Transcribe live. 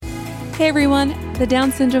Hey everyone, the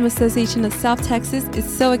Down Syndrome Association of South Texas is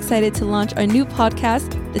so excited to launch our new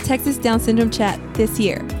podcast, the Texas Down Syndrome Chat, this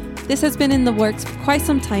year. This has been in the works for quite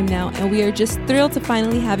some time now, and we are just thrilled to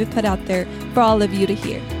finally have it put out there for all of you to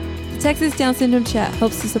hear. The Texas Down Syndrome Chat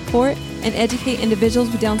hopes to support and educate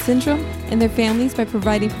individuals with Down syndrome and their families by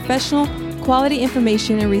providing professional, quality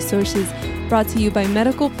information and resources brought to you by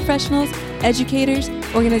medical professionals, educators,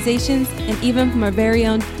 organizations, and even from our very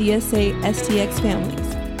own DSA STX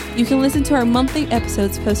families. You can listen to our monthly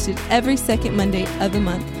episodes posted every second Monday of the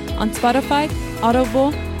month on Spotify,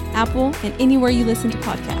 Audible, Apple, and anywhere you listen to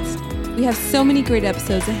podcasts. We have so many great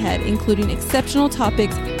episodes ahead, including exceptional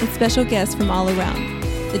topics and special guests from all around.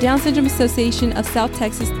 The Down Syndrome Association of South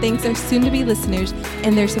Texas thanks our soon-to-be listeners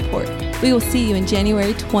and their support. We will see you in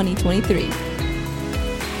January 2023.